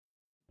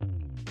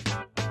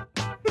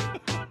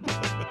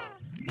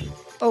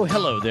Oh,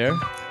 hello there.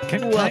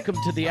 Welcome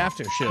to the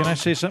Aftershow. Can I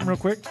say something real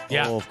quick?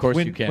 Yeah. Oh, of course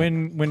you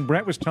can. When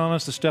Brett was telling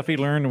us the stuff he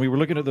learned, and we were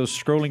looking at those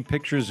scrolling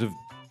pictures of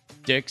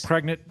dicks,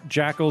 pregnant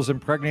jackals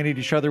impregnating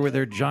each other with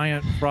their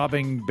giant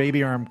throbbing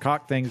baby arm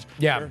cock things.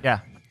 Yeah.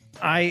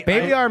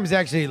 Baby arm is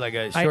actually like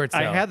a short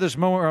I sell. had this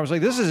moment where I was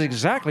like, this is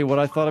exactly what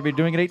I thought I'd be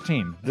doing at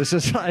 18. This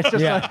is if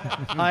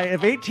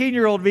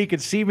 18-year-old me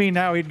could see me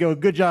now, he'd go,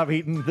 good job,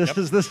 Heaton.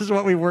 This is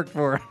what we worked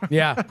for.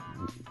 Yeah.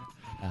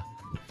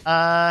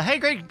 Hey,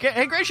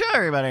 great show,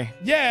 everybody.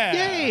 Yeah.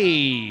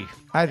 Yay!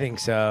 I think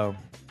so.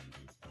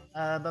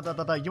 You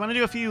want to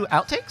do a few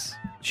outtakes?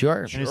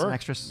 Sure. Do some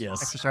extra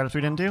startups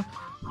we didn't do.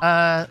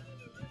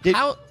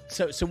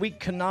 So we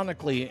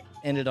canonically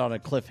ended on a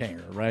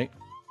cliffhanger, right?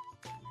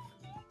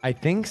 I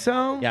think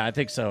so. Yeah, I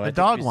think so. I think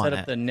dog we won set it.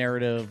 up the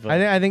narrative.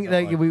 I think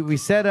that we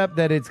set up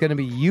that it's going to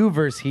be you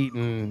versus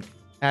Heaton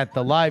at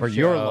the live for show.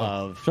 your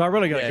love. So I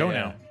really got to go Yeah.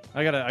 now.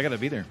 I gotta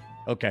be there.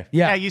 Okay.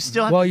 Yeah, you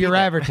still have Well, to be you're there.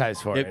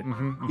 advertised for it.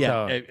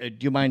 Yeah. So- Do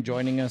you mind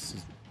joining us?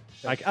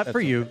 For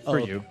you. Oh, For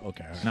you.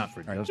 Okay. All right. Not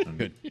for Justin.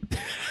 Good.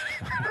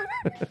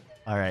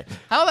 All right.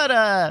 How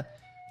about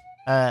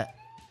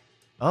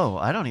oh,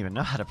 I don't even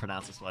know how to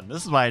pronounce this one.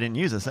 This is why I didn't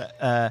use this.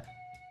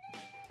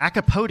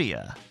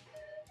 Acapodia.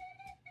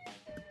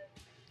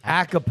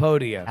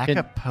 Acapodia.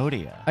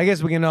 Acapodia. I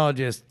guess we can all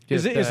just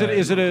Is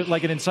it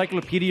like an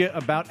encyclopedia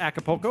about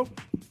Acapulco?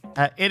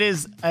 It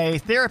is a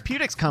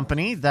therapeutics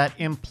company that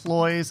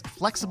employs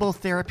flexible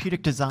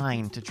therapeutic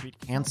design to treat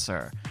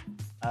cancer.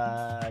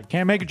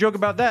 Can't make a joke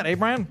about that, eh,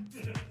 Brian?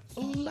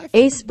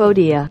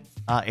 Acepodia.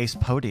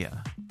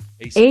 Acepodia.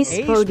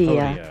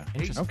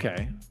 Acepodia.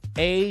 Okay.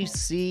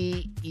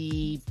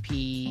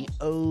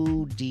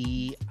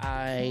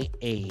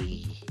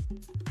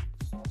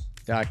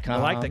 ACEPODIA.com. I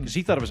like that because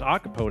he thought it was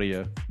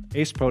Acapodia.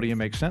 Acepodia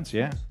makes sense,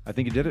 yeah. I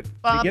think he did it.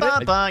 Did Ba, he get ba,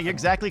 it? ba, you're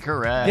exactly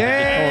correct. He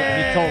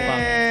told on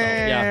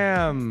himself.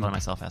 Yeah. Calling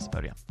myself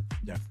Acepodia.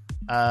 Yeah.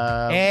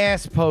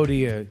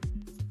 Acepodia.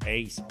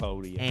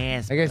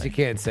 Acepodia. I guess you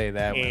can't say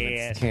that when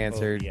it's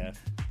cancer.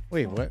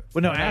 Wait, what?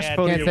 Well, no, Can't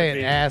Acepodia. say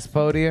it.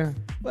 Acepodia.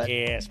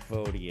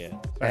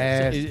 Aspodia.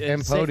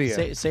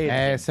 Asempodia. Say it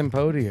again.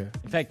 Asempodia.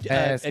 In fact,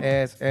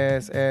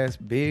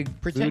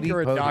 big pretend booty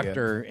you're a podia.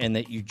 doctor and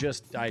that you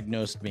just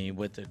diagnosed me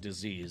with a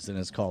disease and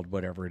it's called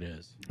whatever it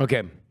is.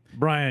 Okay.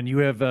 Brian, you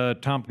have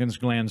Tompkins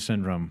gland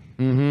syndrome.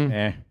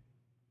 Mm-hmm.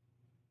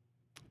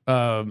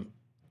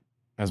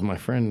 As my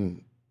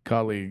friend,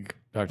 colleague,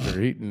 Dr.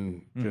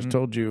 Heaton just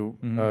told you,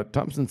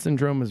 Thompson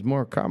syndrome is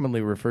more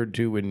commonly referred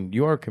to in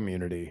your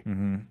community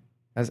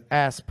as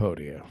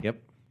aspodia. Yep.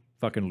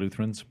 Fucking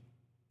Lutherans.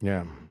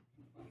 Yeah.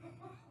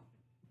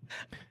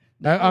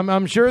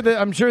 I'm sure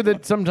that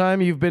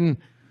sometime you've been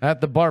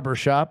at the barber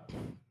shop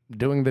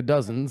doing the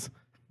dozens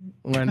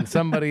when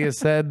somebody has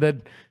said that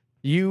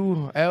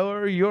you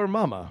or your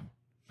mama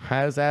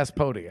has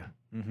aspodia.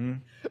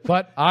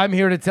 But I'm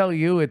here to tell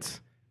you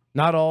it's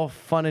not all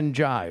fun and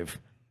jive.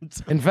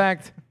 In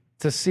fact,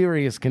 it's a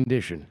serious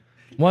condition,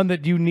 one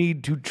that you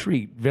need to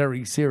treat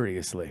very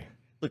seriously.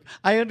 Look,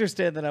 I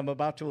understand that I'm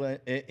about to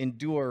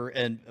endure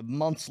a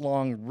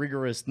months-long,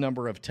 rigorous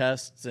number of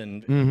tests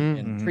and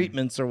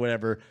treatments or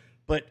whatever,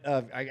 but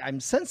I'm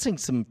sensing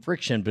some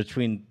friction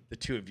between the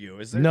two of you.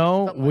 Is there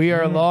No, something we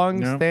are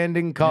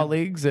long-standing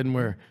colleagues, and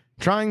we're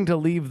trying to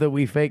leave the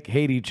we fake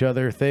hate each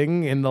other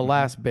thing in the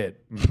last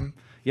bit.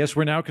 Yes,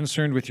 we're now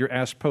concerned with your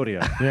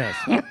Aspodia. Yes.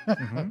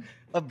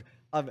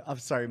 I'm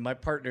sorry, my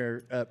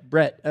partner,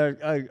 Brett,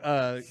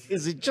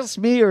 is it just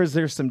me or is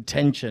there some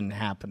tension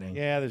happening?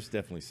 Yeah, there's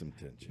definitely some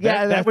tension.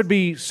 Yeah, That would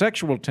be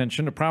sexual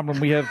tension, a problem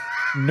we have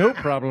no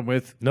problem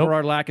with for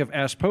our lack of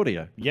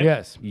Aspodia.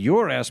 Yes.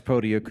 Your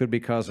Aspodia could be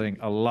causing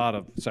a lot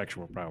of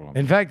sexual problems.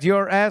 In fact,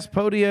 your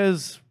aspodia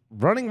is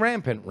running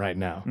rampant right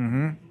now.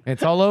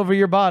 It's all over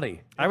your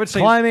body. I would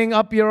say climbing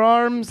up your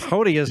arms,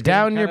 Podia's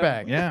down getting your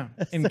kind of- back.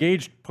 Yeah,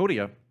 engaged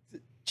Podia.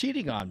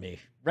 Cheating on me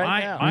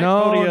right now. My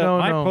No, Podia, no,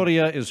 my no.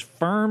 Podia is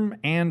firm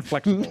and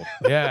flexible.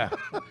 Yeah.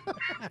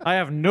 I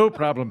have no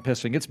problem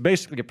pissing. It's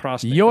basically a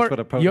prostate. Your, That's what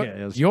a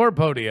Podia is. your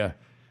podia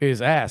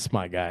is ass,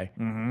 my guy.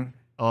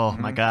 Oh,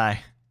 my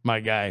guy. My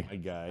guy. My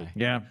guy.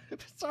 Yeah.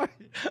 Sorry.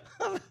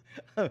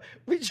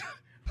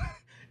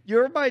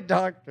 You're my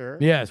doctor.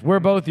 Yes, we're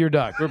both your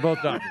doctor. We're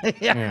both doctors.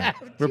 Yeah.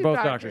 We're both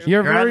doctors.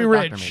 You're You're very at the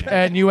doctor rich, meeting.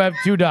 and you have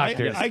two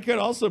doctors. I could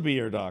also be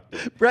your doctor.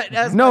 Brett,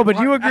 as No, my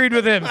but you agreed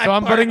with him, so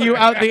I'm putting you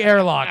out the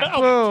airlock.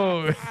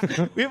 Whoa.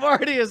 We've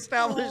already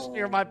established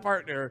you're my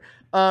partner.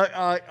 Let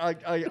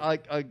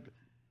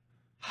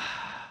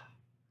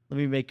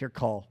me make your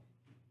call.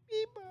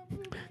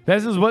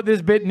 This is what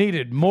this bit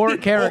needed. More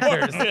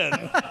characters.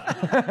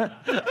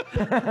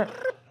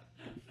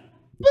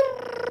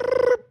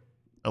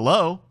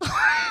 Hello?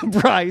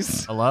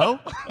 Bryce. Hello?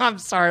 I'm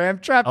sorry. I'm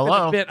trapped in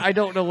Hello? a bit. I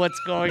don't know what's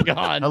going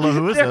on. Hello,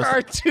 who is there this?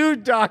 are two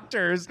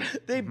doctors.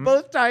 They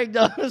both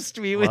diagnosed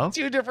me Hello? with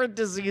two different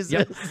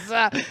diseases.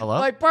 Hello?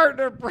 My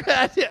partner,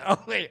 Brett. Oh,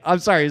 wait. I'm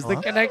sorry. Is the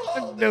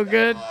connection no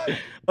good?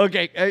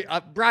 Okay,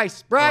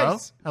 Bryce.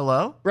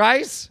 Hello?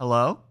 Bryce?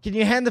 Hello? Can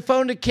you hand the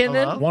phone to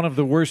Kinnan? Hello? One of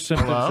the worst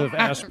symptoms of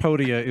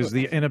aspodia is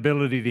the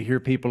inability to hear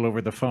people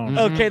over the phone.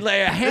 Okay,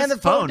 hand This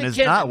the phone phone to is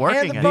Kinnan. not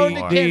working hand the phone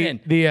anymore. to Kinnan.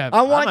 I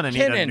I'm want gonna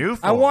need a Kinnan. new I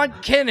phone. want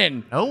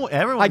Kinnan. Oh,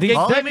 everyone The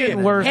calling me.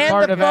 Second worst Hand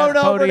part the of phone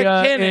over to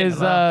Aspodia Kinnan.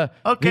 is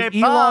Okay,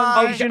 the bye.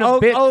 elongation of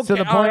bits to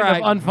the Okay, point all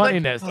right. of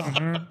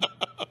unfunniness.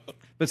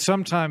 But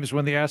sometimes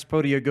when the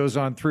aspodia goes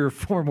on 3 or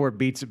 4 more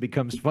beats, it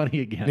becomes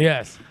funny again.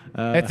 Yes.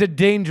 It's a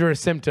dangerous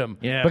symptom.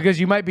 Yeah. Because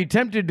you might be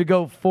tempted to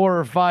go 4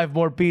 or 5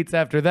 more beats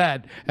after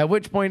that, at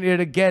which point it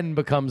again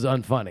becomes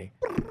unfunny.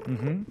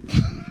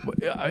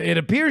 It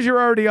appears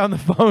you're already on the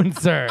phone,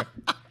 sir.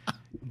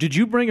 Did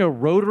you bring a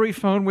rotary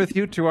phone with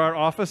you to our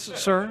office,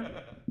 sir?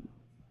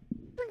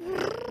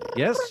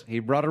 Yes, he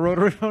brought a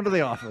rotary phone to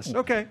the office.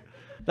 Okay,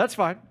 that's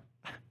fine.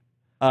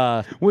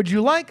 Would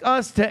you like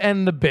us to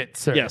end the bit,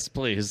 sir? Yes,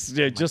 please.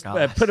 Just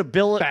gosh. put a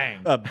billet. Bang.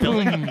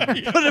 Put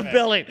a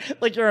billet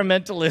like you're a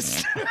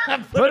mentalist.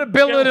 Put a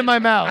billet in my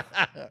mouth.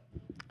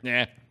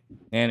 Yeah.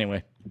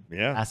 Anyway,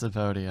 Yeah.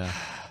 Aspodia.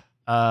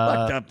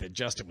 fucked up that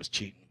Justin was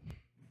cheating.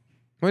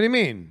 What do you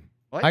mean?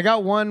 What? I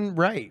got one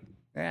right.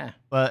 Yeah.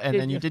 And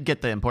then you did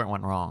get the important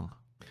one wrong.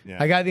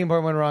 I got the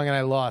important one wrong, and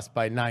I lost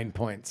by 9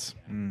 points.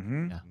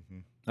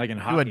 Like in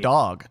To a hockey.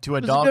 dog. To a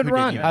was a dog good who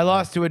run. did you. I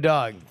lost to a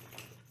dog.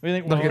 What do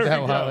you think? Look at that,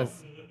 go.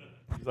 Wallace.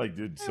 It's like,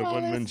 did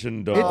someone mention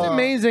It's dog?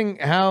 amazing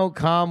how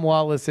calm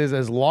Wallace is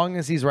as long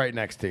as he's right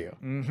next to you.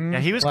 Yeah,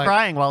 he was Like-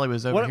 crying while he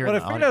was over What here. I in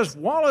the figured out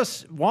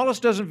audience. is Wallace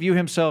doesn't view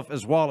himself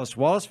as Wallace.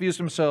 Wallace views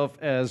himself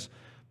as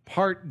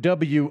part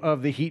W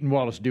of the Heaton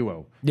Wallace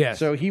duo. Yes.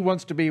 So he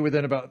wants to be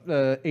within about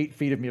 8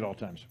 feet of me at all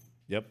times.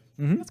 Yep.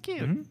 That's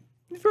cute.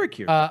 He's very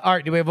cute. All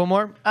right, do we have one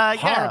more? Yeah.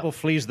 Horrible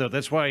fleas, though.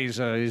 That's why he's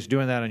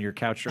doing that on your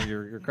couch or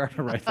your carpet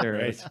right there.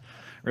 It's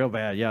real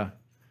bad. Yeah.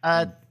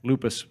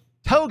 Lupus.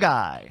 Toe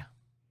guy.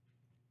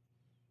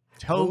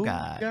 Toe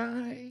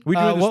guy. We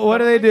do What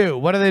do they do?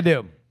 What do they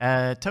do?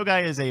 Toe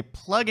guy is a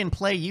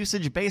plug-and-play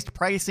usage-based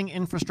pricing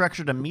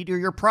infrastructure to meter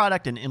your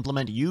product and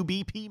implement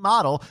UBP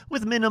model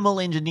with minimal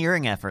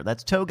engineering effort.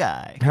 That's Toe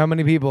guy. How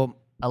many people?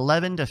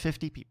 11 to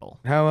 50 people.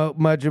 How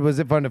much was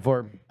it funded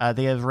for?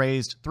 They have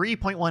raised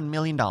 $3.1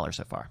 million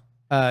so far.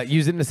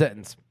 Use it in a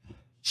sentence.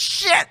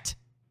 Shit!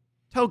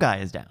 Toe guy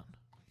is down.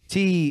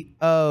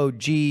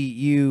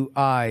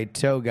 TOGUI,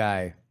 toe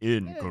guy.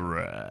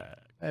 Incorrect.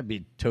 That'd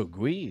be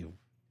Togui.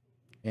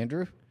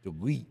 Andrew?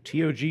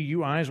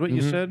 TOGUI is what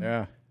you said?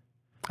 Yeah.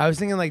 I was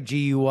thinking like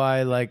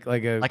GUI, like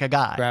a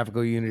guy.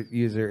 graphical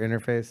user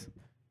interface.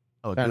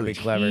 Oh, Trying to be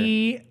good. clever.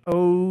 TOWGII.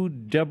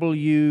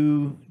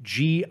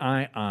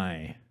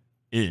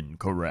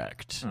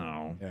 Incorrect.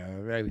 Oh.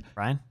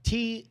 Brian?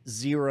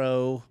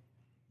 T0GUY.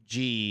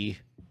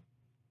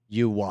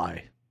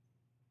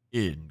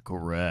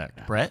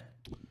 Incorrect. Brett?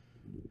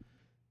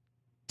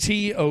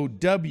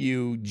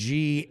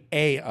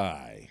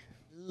 TOWGAI.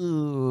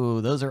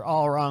 Ooh, those are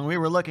all wrong. We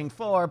were looking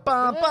for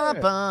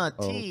T-O-G-A-I.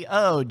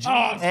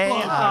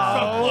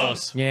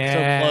 Close.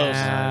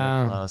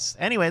 Yeah. Close.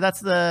 Anyway, that's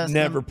the...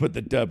 Never put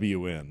the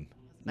W in.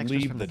 Next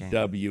question Leave from the the game.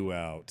 W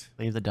out.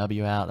 Leave the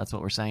W out. That's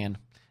what we're saying.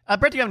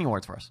 Brett, do you have any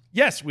awards for us?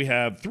 Yes, we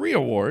have 3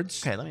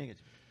 awards. Okay, let me get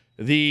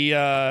you.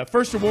 The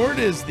first award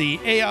is the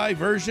AI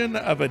version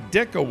of a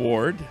Dick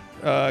Award.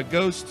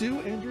 Goes to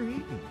Andrew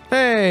Heaton.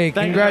 Hey,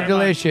 Thank you very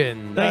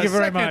congratulations. Thank you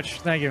very second- much.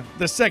 Thank you.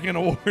 The second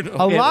award.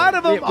 A lot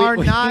of them are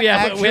not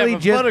actually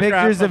just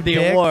pictures of the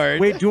dicks. award.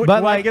 Wait, do But I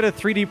like- get a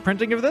 3D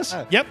printing of this?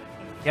 Yep.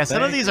 Yeah,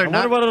 some of these are I wonder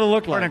not what it'll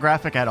look like.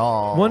 pornographic at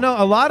all. Well, no,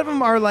 a lot of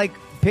them are like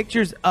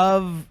pictures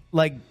of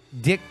like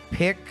dick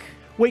pic,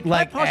 Wait, can I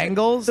like pause it?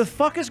 angles. The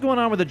fuck is going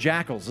on with the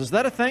jackals? Is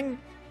that a thing?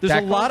 There's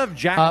Jackals? a lot of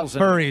jackals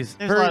in it. furries.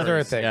 There's a lot Furries of are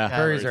a furries. thing. Yeah.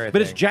 Furries are a But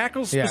thing. it's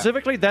jackals Yeah.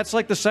 specifically? That's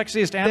like the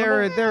sexiest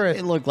animal? They're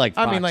It looked like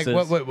I mean, like,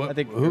 foxes. what I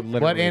think what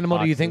literally animal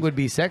do you think foxes. would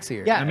be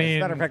sexier? Yeah, I mean, as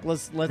a matter of fact,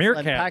 let's meerkat,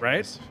 unpack right?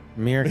 this.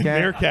 Meerkat.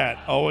 Meerkat.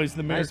 Always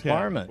the Nice meerkat.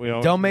 varmint. We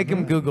always- Don't make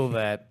him Google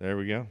that. There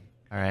we go.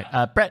 All right.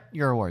 Brett,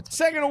 your awards.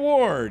 Second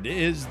award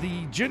is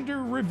the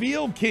Gender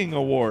Reveal King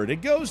Award.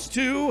 It goes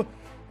to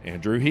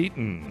Andrew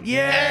Heaton.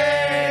 There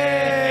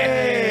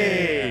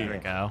we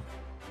go.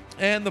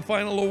 And the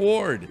final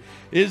award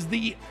is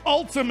the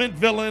ultimate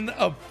villain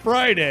of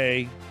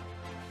Friday,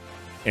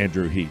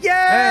 Andrew Heaton.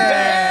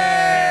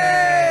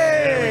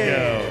 There we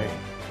go.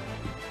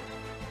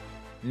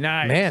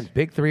 Nice. Man,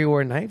 big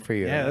 3-award night for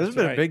you. Yeah, this has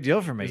been a right. big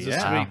deal for me. It was a Yeah.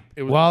 sweet-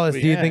 it was a Wallace,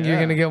 sweet- do you think yeah, you're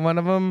yeah. gonna get one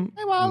of them?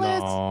 Hey,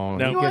 Wallace. No,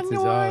 No. he gets his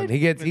own.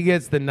 He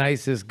gets the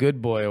nicest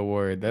good boy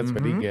award. That's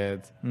what he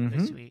gets.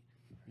 Sweet.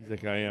 He's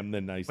like, I am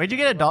the nice. Where'd you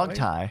get a dog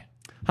tie?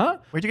 Huh?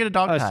 Where'd you get a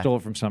dog I tie? stole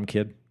it from some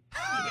kid.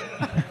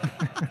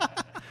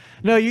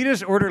 No, you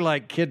just order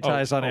like kid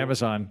ties on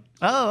Amazon.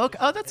 Oh, okay.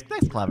 Oh, that's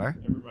clever.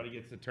 Everybody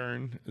gets a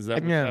turn. Is that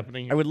what's Yeah.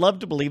 happening? I would love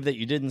to believe that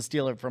you didn't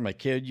steal it from a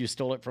kid. You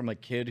stole it from a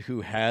kid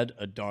who had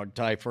a dog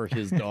tie for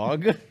his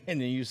dog,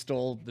 and then you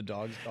stole the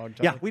dog's dog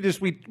tie. Yeah,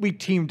 we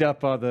teamed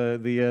up on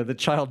the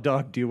child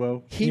dog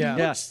duo. Yeah.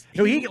 Yes.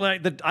 No, he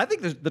like I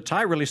think the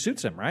tie really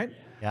suits him, right?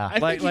 Yeah.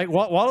 Like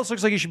Wallace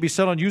looks like he should be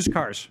selling used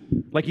cars.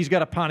 like he's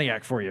got a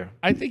Pontiac for you.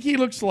 I think he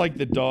looks like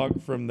the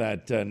dog from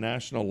that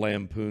National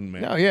Lampoon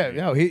man. No, yeah,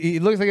 no, he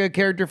looks like a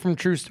character from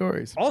True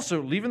Stories.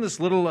 Also, leaving this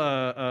little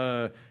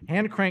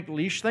hand crank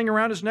leash thing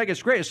around his neck,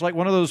 it's great. It's like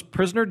one of those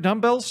prisoner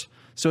dumbbells,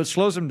 so it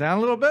slows him down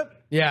a little bit.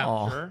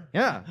 Yeah, Sure.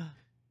 Yeah.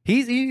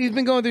 he's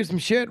been going through some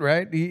shit,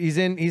 right? He's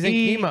in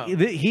chemo.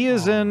 He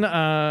is in.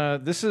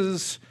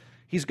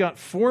 He's got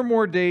 4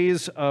 more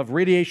days of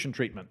radiation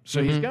treatment.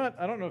 So he's got.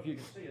 I don't know if you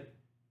can see it.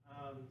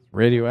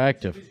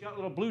 Radioactive. He's got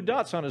little blue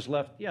dots on his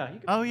left. Yeah.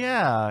 Oh,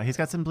 yeah. He's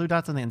got some blue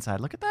dots on the inside.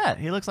 Look at that.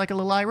 He looks like a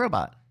little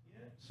iRobot.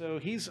 So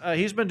he's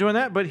been doing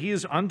that, but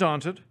he's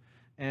undaunted,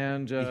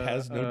 and He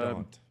has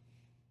no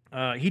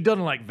daunt. he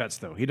doesn't like vets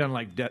though. He doesn't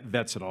like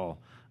vets at all.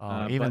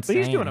 Even but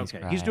he's doing saying he's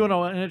okay. He's crying. doing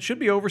all, and it should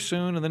be over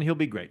soon, and then he'll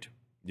be great.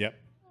 Yep.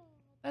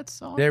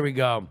 That's all. There we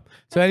go.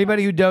 So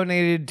anybody who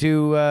donated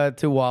to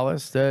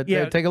Wallace, take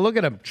a look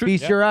at him.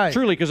 Feast your eyes.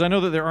 Truly, because I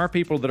know that there are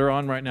people that are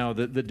on right now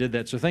that did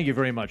that. So thank you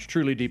very much,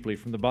 truly, deeply,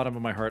 from the bottom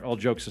of my heart. All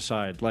jokes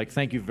aside,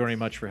 thank you very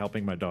much for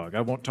helping my dog.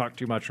 I won't talk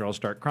too much or I'll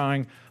start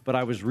crying. But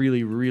I was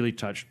really, really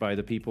touched by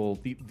the people,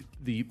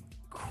 the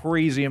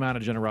crazy amount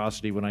of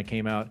generosity when I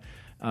came out.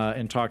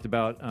 And talked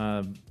about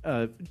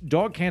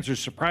dog cancer is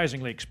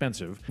surprisingly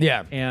expensive.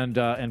 Yeah.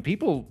 And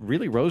people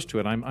really rose to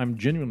it. I'm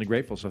genuinely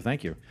grateful. So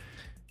thank you.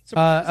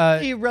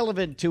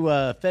 Irrelevant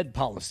to Fed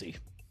policy.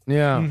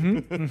 Yeah.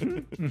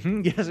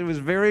 Yes, it was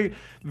very,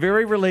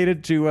 very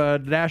related to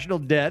national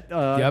debt.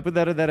 I Yep. put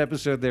that in that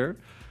episode there.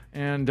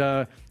 And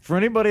for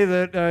anybody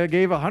that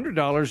gave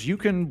 $100, you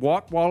can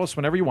walk Wallace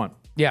whenever you want.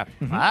 Yeah.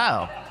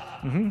 Wow.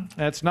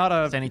 That's not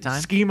a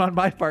Anytime? scheme on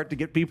my part to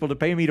get people to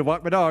pay me to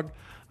walk my dog.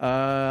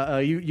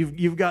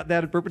 You've got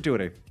that in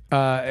perpetuity.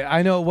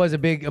 I know it was a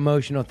big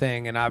emotional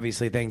thing, and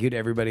obviously thank you to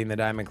everybody in the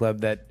Diamond Club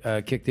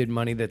that kicked in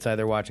money that's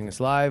either watching us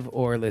live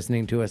or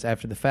listening to us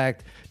after the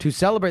fact to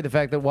celebrate the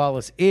fact that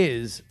Wallace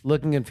is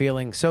looking and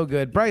feeling so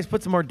good. Bryce,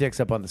 put some more dicks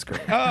up on the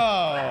screen.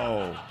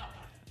 Oh.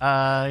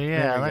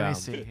 Yeah, we let go. me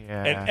see here.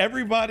 And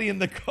everybody in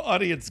the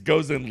audience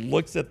goes and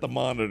looks at the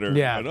monitor.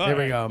 Yeah, Going, "All there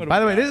we right, go. what do By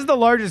the way, got?" this is the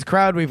largest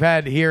crowd we've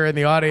had here in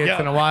the audience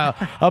Yeah. in a while.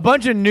 A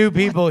bunch of new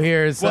people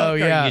here, so Well,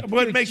 yeah.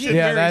 What makes it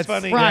Yeah, very that's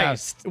funny?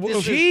 Christ.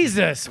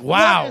 Jesus,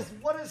 wow.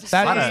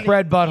 That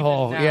spread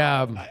butthole.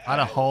 Yeah. What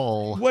a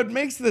hole. What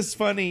makes this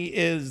funny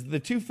is the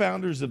 2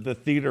 founders of the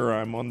theater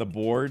I'm on the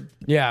board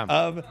Yeah.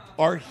 of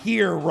are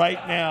here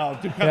right now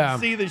to come Yeah.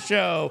 see the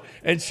show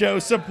and show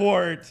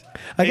support.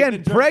 Again,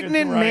 Nathan Turk pregnant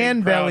and Ryan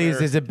man bellies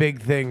Crowder. is a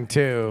big thing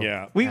too.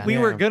 Yeah. We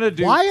were gonna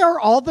do. Why are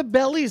all the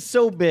bellies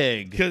so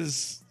big?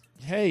 Because,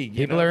 hey,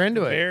 People are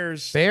into it.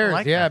 Bears. Bears,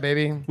 like yeah, that.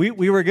 baby.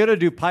 We were gonna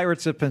do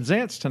Pirates of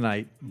Penzance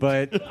tonight,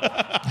 but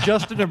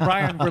Justin and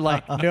Brian were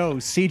like, "No,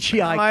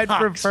 CGI." I'd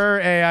cocks." prefer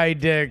AI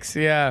dicks.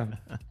 Yeah.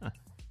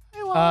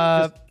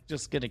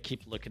 Just gonna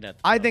keep looking at.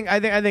 I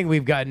think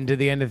we've gotten to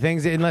the end of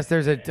things. Unless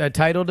there's a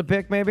title to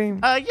pick, maybe.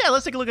 Yeah,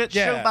 let's take a look at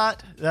Yeah.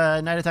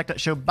 Showbot, Night Attack,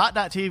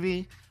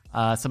 Showbot.tv.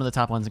 Some of the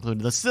top ones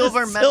included the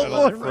Silver Medal.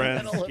 Silver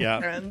Friends.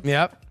 Yeah.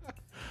 Yep.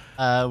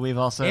 We've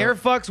also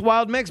Airfucks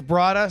Wild Mix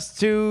brought us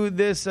to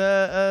this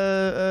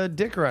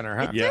dick runner,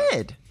 huh? Yeah.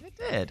 It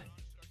did.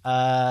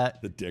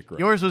 The dick right.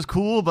 Yours was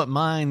cool, but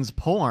mine's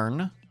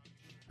porn.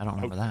 I don't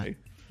remember that. Okay.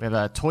 We have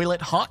a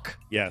Toilet Hawk.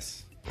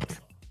 Yes.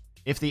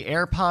 If the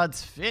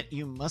AirPods fit,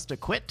 you must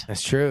acquit.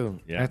 That's true.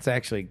 Yeah. That's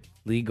actually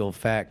legal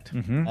fact.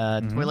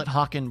 Toilet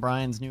Hawk and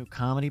Brian's new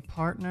comedy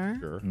partner.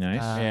 Sure.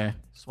 Nice.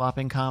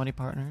 Swapping comedy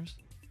partners.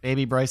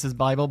 Baby Bryce's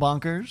Bible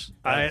Bonkers.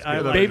 I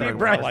Baby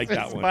Bryce. I like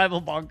that one.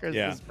 Bible bonkers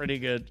Yeah. is pretty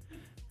good.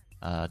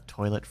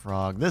 Toilet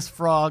Frog. This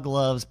frog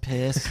loves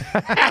piss.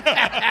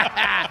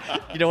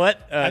 You know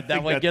what? That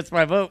think one that- gets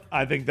my vote.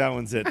 I think that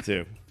one's it,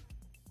 too.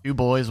 2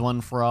 boys,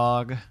 1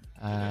 frog.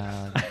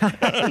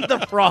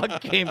 The frog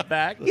came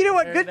back. You know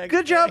what?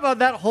 Good job on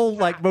that whole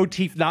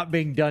motif not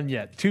being done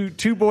yet.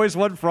 Two boys,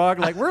 1 frog.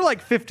 We're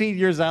 15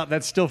 years out. And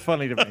that's still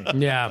funny to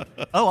me. Yeah.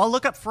 Oh, I'll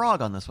look up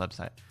frog on this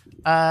website.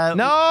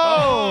 No.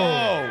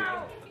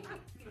 Oh!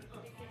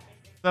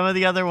 Some of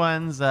the other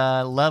ones,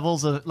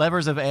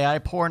 levers of AI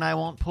porn I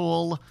won't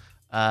pull.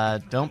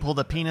 Don't pull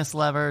the penis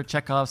lever.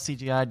 Chekhov's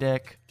CGI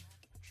dick.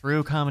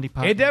 True comedy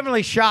partner. It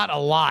definitely shot a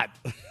lot.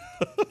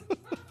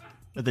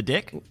 The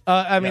dick?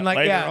 I mean,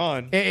 later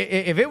on.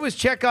 If it was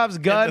Chekhov's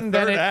gun,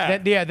 third then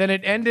act. then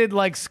it ended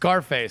like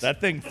Scarface.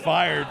 That thing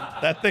fired.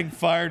 That thing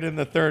fired in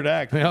the 3rd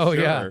act. for Oh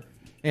sure.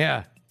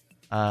 yeah.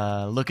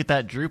 Look at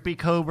that droopy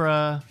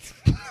cobra.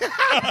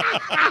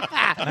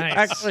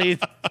 Actually,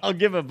 I'll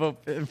give a vote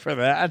for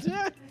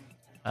that.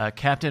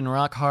 Captain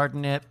Rock Hard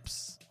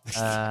Nips.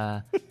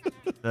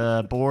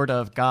 The Board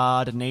of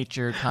God,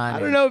 Nature, Time. I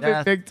don't know if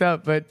it picked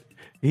up, but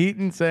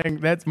Heaton saying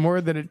that's more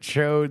than a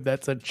chode,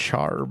 that's a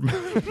charm.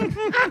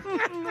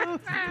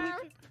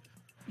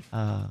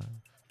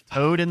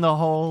 Toad in the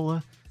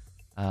Hole.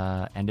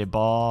 And a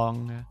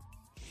bong.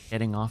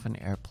 Getting off an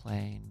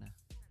airplane.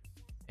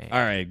 All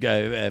right,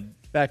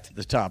 back to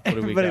the top. What do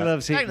we Everybody got?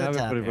 loves Heaton. Back to the I would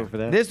top put a here. vote for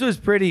that. This was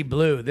pretty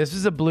blue. This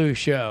was a blue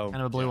show.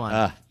 Kind of a blue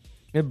one.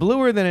 It's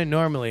bluer than it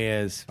normally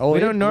is. Oh, we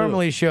it's don't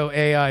normally show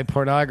AI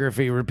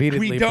pornography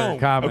repeatedly We for don't.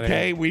 comedy.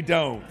 Okay, we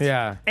don't.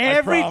 Yeah.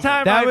 Every promise.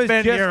 time That I've was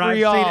been just here, for I've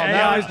y'all. seen That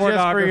AI was just for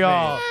pornography.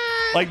 y'all.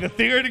 Like the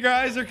theater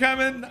guys are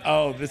coming.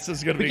 Oh, this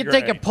is going to We be could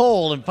great. take a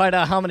poll and find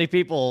out how many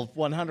people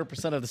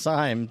 100% of the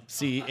time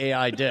see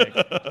AI dick.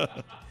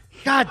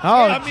 God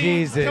Oh, I mean,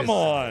 Jesus. come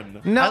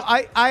on. No,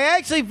 I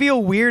actually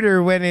feel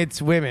weirder when it's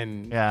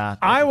women. Yeah.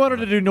 I wanted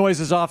to do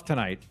noises off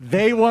tonight.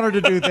 They wanted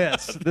to do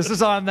this. This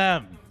is on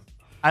them.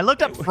 I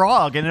looked up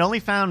frog and it only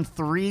found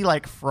 3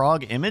 like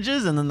frog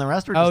images, and then the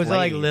rest were just Oh, it's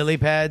like ladies. lily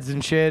pads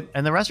and shit.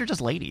 And the rest are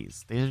just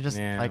ladies. These are just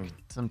Yeah. like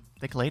some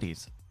thick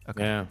ladies.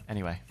 Okay. Yeah.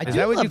 Anyway. I Is do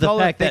that what love you the call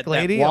a fact thick that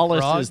lady, a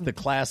Wallace frog? is the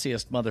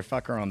classiest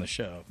motherfucker on the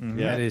show.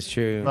 That is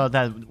true. Well,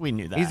 that we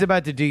knew that. He's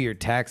about to do your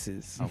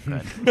taxes. Oh,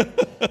 good.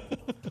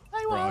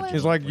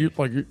 It's like you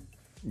should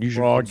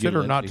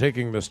consider not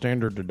taking the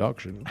standard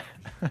deduction.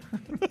 All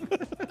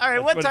right,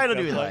 what title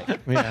do we like?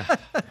 Yeah.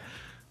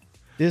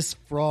 This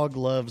frog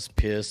loves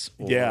piss.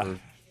 Or, Yeah.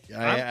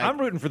 I'm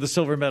rooting for the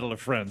silver medal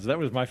of Friends. That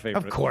was my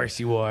favorite. Of course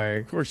you are.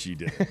 Of course you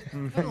did.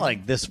 I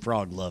like this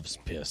frog loves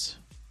piss.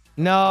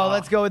 No,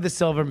 let's go with the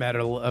silver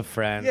medal of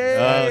Friends.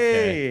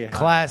 Okay.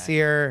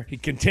 Classier. He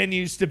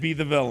continues to be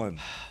the villain.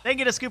 Thank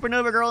you to Scooper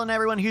Nova Girl and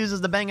everyone who uses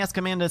the Bang S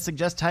command to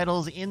suggest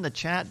titles in the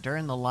chat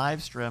during the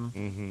live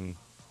stream.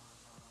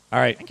 All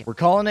right, we're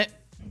calling it.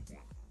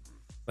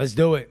 Let's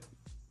do it.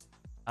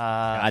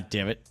 God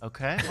damn it.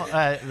 Okay. Well,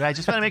 I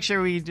just want to make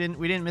sure we didn't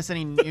miss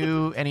any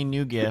new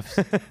gifts.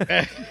 I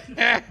think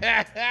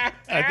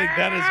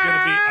that is going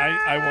to be.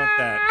 I want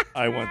that.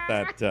 I want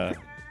that.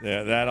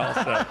 Yeah, that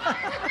also.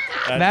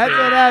 That's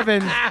what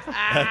happens.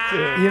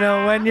 You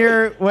know, when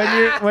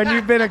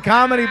you've been a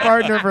comedy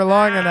partner for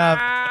long enough,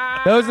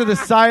 those are the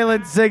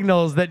silent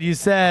signals that you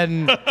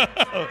send.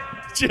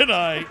 Should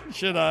I?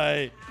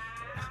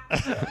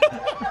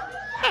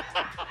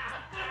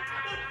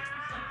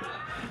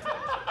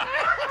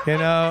 You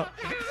know.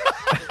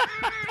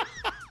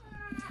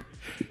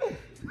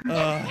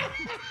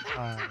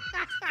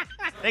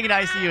 Thank you to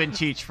ICU and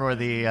Cheech for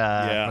the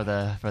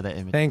for the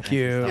image. Thank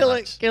you. Kill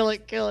it, kill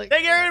it, kill it.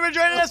 Thank you everybody for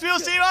joining us. We will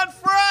see you on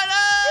Friday.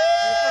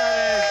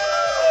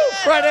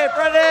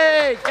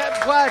 Friday,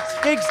 Captain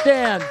Quack's Gig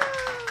Stand.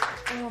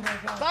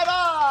 Bye bye.